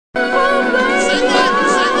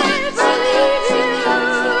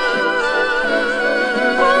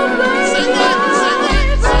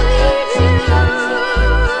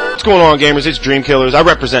What's going on, gamers? It's Dreamkillers. I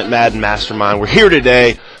represent MaddenMastermind. We're here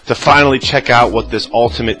today to finally check out what this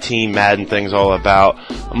Ultimate Team Madden thing's all about.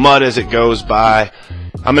 MUT as it goes by.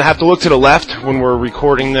 I'm going to have to look to the left when we're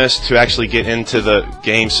recording this to actually get into the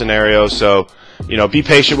game scenario, so, you know, be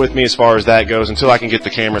patient with me as far as that goes until I can get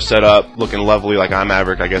the camera set up, looking lovely like I'm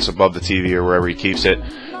Maverick, I guess, above the TV or wherever he keeps it.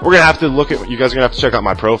 We're going to have to look at, you guys are going to have to check out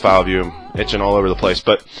my profile view. I'm itching all over the place.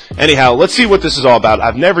 But anyhow, let's see what this is all about.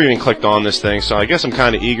 I've never even clicked on this thing, so I guess I'm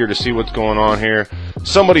kind of eager to see what's going on here.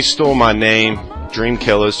 Somebody stole my name,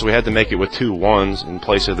 Dreamkillas, so we had to make it with 2 1s in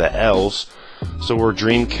place of the L's. So we're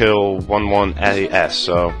Dreamkill11AS.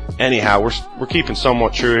 So anyhow, we're keeping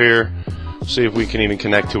somewhat true here. See if we can even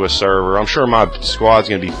connect to a server. I'm sure my squad's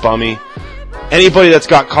going to be bummy. Anybody that's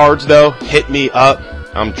got cards, though, hit me up.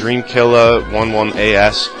 I'm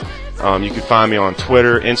dreamkilla11AS. You can find me on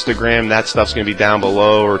Twitter, Instagram. That stuff's going to be down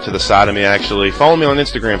below or to the side of me, actually. Follow me on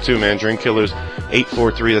Instagram, too, man.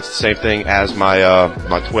 Dreamkillers843. That's the same thing as my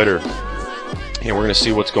my Twitter. And we're going to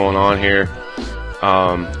see what's going on here.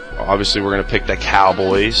 Obviously, we're going to pick the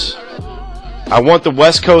Cowboys. I want the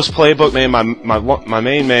West Coast playbook, man. My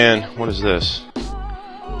main man, what is this?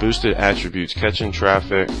 Boosted attributes, catching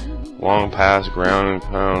traffic, long pass, ground and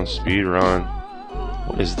pound, speed run.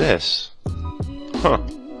 What is this? Huh.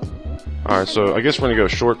 Alright, so I guess we're going to go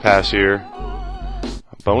short pass here.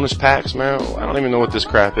 Bonus packs, man? I don't even know what this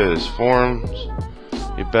crap is. Forms,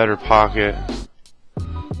 a better pocket.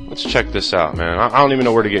 Let's check this out, man. I don't even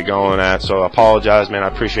know where to get going at, so I apologize, man. I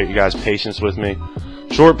appreciate you guys' patience with me.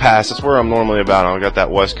 Short pass, that's where I'm normally about. I got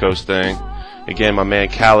that West Coast thing. Again, my man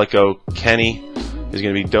Calico Kenny is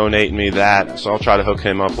going to be donating me that, so I'll try to hook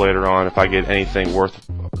him up later on if I get anything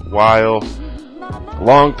worthwhile.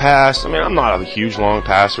 Long pass, I mean, I'm not a huge long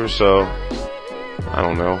passer, so I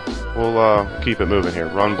don't know. We'll keep it moving here.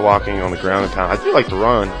 Run blocking on the ground and pound. I do like to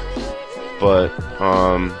run, but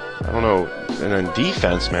I don't know. And then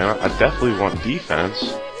defense, man. I definitely want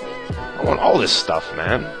defense. I want all this stuff,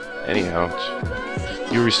 man. Anyhow,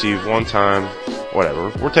 you receive 1 time, whatever.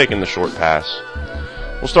 We're taking the short pass.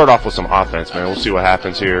 We'll start off with some offense, man. We'll see what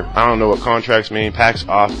happens here. I don't know what contracts mean. Packs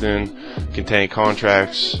often contain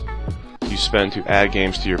contracts you spend to add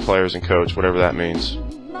games to your players and coach, whatever that means.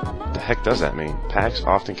 What the heck does that mean? Packs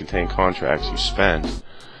often contain contracts you spend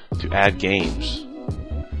to add games.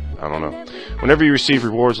 I don't know. Whenever you receive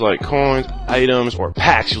rewards like coins, items, or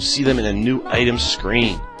packs, you'll see them in a new item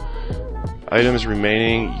screen. Items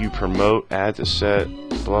remaining, you promote, add to set,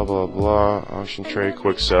 blah blah blah, auction trade,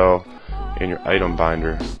 quick sell, in your item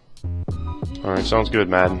binder. Alright, sounds good,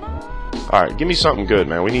 Madden. Alright, give me something good,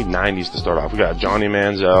 man. We need 90s to start off. We got Johnny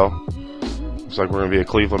Manziel. Looks like we're going to be a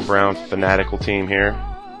Cleveland Brown fanatical team here.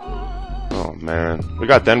 Oh, man. We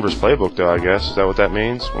got Denver's playbook, though, I guess. Is that what that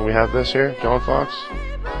means when we have this here? John Fox?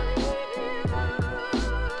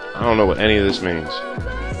 I don't know what any of this means.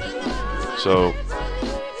 So,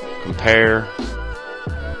 compare.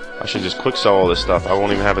 I should just quick sell all this stuff. I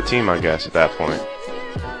won't even have a team, I guess, at that point.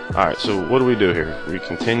 Alright, so what do we do here? We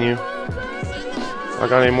continue. I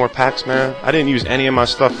got any more packs, man? I didn't use any of my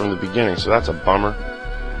stuff from the beginning, so that's a bummer.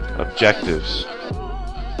 Objectives.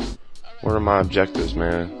 What are my objectives,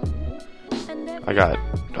 man? I got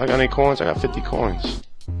any coins? I got 50 coins.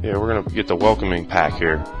 Yeah, we're gonna get the welcoming pack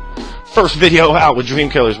here. First video out with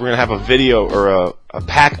Dreamkillers. We're gonna have a video or a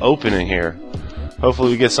pack opening here.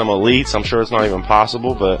 Hopefully we get some elites. I'm sure it's not even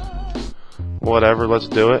possible, but whatever, let's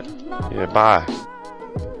do it. Yeah, buy.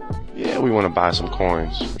 Yeah, we want to buy some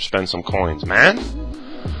coins or spend some coins, man.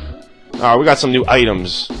 Alright, we got some new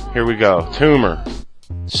items. Here we go. Toomer.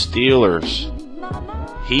 Steelers.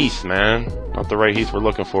 Heath, man. Not the right Heath we're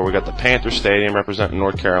looking for. We got the Panther Stadium representing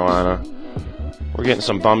North Carolina. We're getting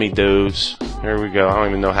some bummy dudes. Here we go. I don't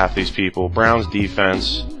even know half these people. Browns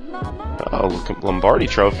defense. Oh, Lombardi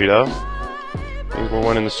trophy, though. Means we're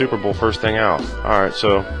winning the Super Bowl first thing out. Alright,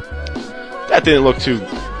 so that didn't look too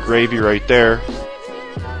gravy right there.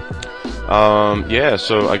 Yeah,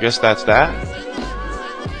 so I guess that's that.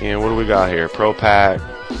 And what do we got here? Pro pack,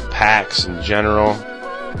 packs in general.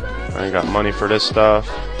 I ain't got money for this stuff.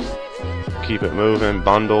 Keep it moving.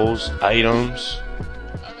 Bundles, items.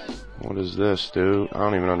 What is this, dude? I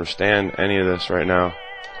don't even understand any of this right now.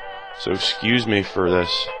 So excuse me for this.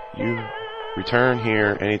 You return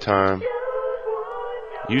here anytime.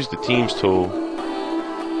 Use the teams tool.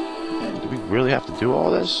 Do we really have to do all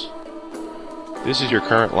this? This is your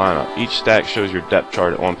current lineup. Each stack shows your depth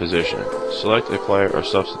chart at one position. Select a player or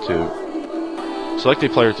substitute. Select a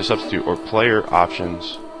player to substitute or player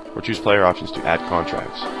options, or choose player options to add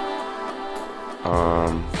contracts.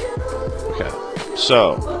 Okay.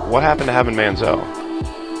 So, what happened to having Manziel?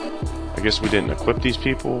 I guess we didn't equip these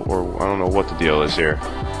people, or I don't know what the deal is here.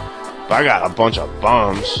 I got a bunch of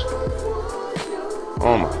bums.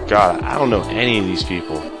 Oh my god, I don't know any of these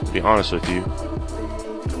people, to be honest with you.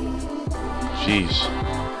 Jeez.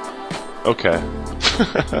 Okay.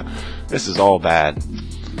 This is all bad.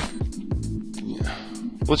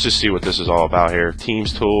 Let's just see what this is all about here.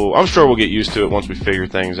 Teams tool. I'm sure we'll get used to it once we figure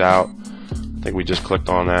things out. I think we just clicked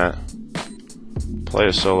on that. Play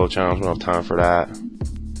a solo challenge. We don't have time for that.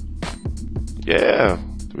 Yeah.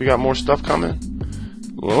 Do we got more stuff coming?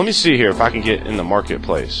 Well, let me see here if I can get in the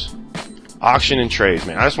marketplace. Auction and trades,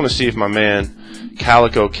 man. I just want to see if my man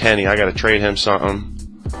Calico Kenny, I got to trade him something.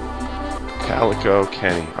 Calico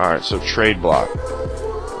Kenny. Alright, so trade block.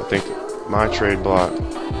 I think my trade block.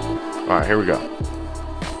 Alright, here we go.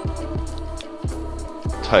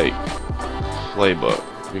 Type.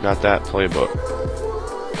 Playbook. We got that playbook.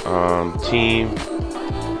 Team.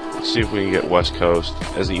 Let's see if we can get West Coast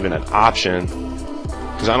as even an option.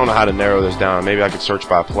 Because I don't know how to narrow this down. Maybe I could search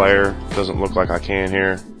by player. Doesn't look like I can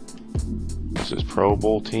here. This is Pro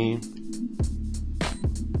Bowl team.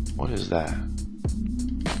 What is that?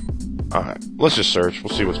 Alright, let's just search.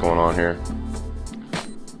 We'll see what's going on here.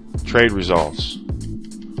 Trade results.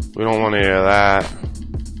 We don't want any of that.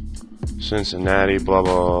 Cincinnati, blah,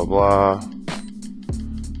 blah, blah.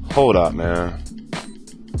 Hold up, man.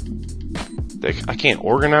 I can't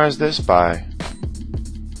organize this by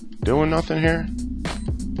doing nothing here.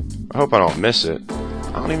 I hope I don't miss it.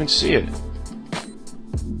 I don't even see it.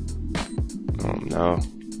 Oh, no.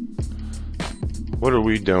 What are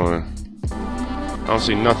we doing? I don't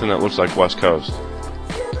see nothing that looks like West Coast.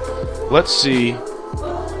 Let's see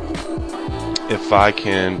if I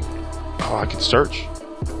can... Oh, I can search.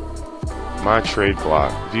 My trade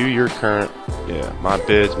block. View your current... Yeah, my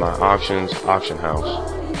bids, my auctions, auction house.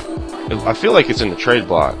 I feel like it's in the trade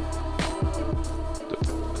block.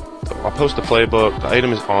 I'll post the playbook. The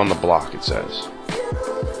item is on the block, it says.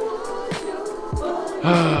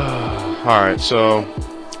 Alright, so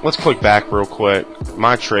let's click back real quick.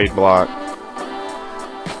 My trade block.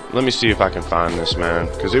 Let me see if I can find this, man.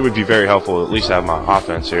 Because it would be very helpful to at least have my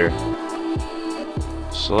offense here.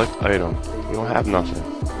 Select item. We don't have nothing.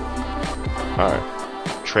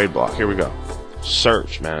 Alright. Trade block. Here we go.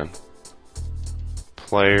 Search, man.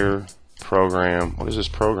 Player. Program. What is this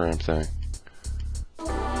program thing?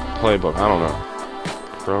 Playbook. I don't know.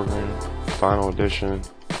 Program. Final edition.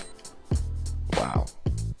 Wow.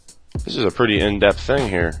 This is a pretty in-depth thing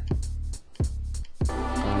here.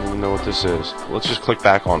 I don't even know what this is. Let's just click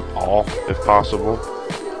back on all, if possible.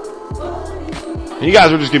 And you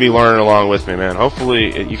guys are just going to be learning along with me, man.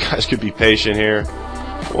 Hopefully, you guys could be patient here.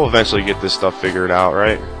 We'll eventually get this stuff figured out,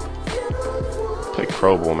 right? Pick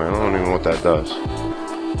Pro Bowl, man. I don't even know what that does.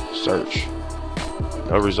 Search.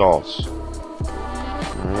 No results.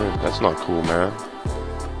 Alright, that's not cool, man.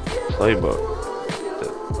 Playbook.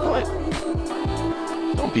 What?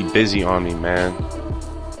 Don't be busy on me, man.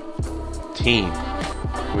 Team.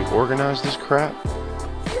 Can we organize this crap?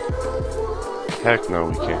 Heck no,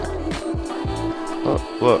 we can't.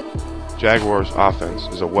 Oh, look. Jaguars offense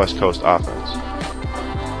is a West Coast offense.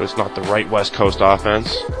 But it's not the right West Coast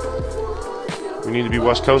offense. We need to be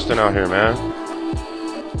West Coasting out here, man.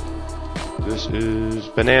 This is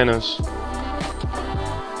bananas.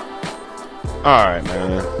 Alright,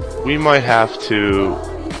 man. We might have to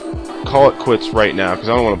call it quits right now because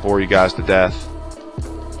I don't want to bore you guys to death.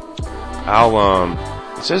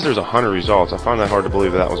 It says there's 100 results. I find that hard to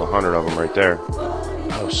believe that was 100 of them right there.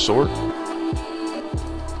 Oh, sort?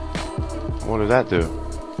 What did that do?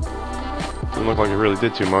 Didn't look like it really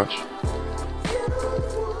did too much.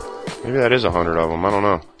 Maybe that is 100 of them. I don't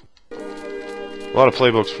know. A lot of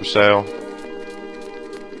playbooks for sale.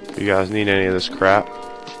 If you guys need any of this crap.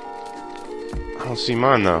 I don't see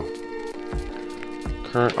mine though.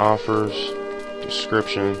 Current offers.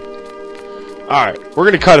 Description. Alright, we're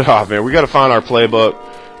going to cut it off, man. We got to find our playbook.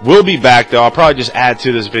 We'll be back though. I'll probably just add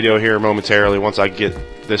to this video here momentarily once I get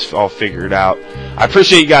this all figured out. I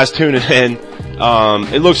appreciate you guys tuning in.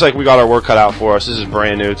 It looks like we got our work cut out for us. This is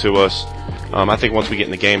brand new to us. I think once we get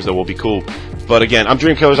in the games though, we'll be cool. But again, I'm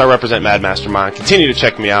dreamkillas. I represent MaddenMastermind. Continue to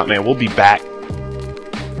check me out, man. We'll be back.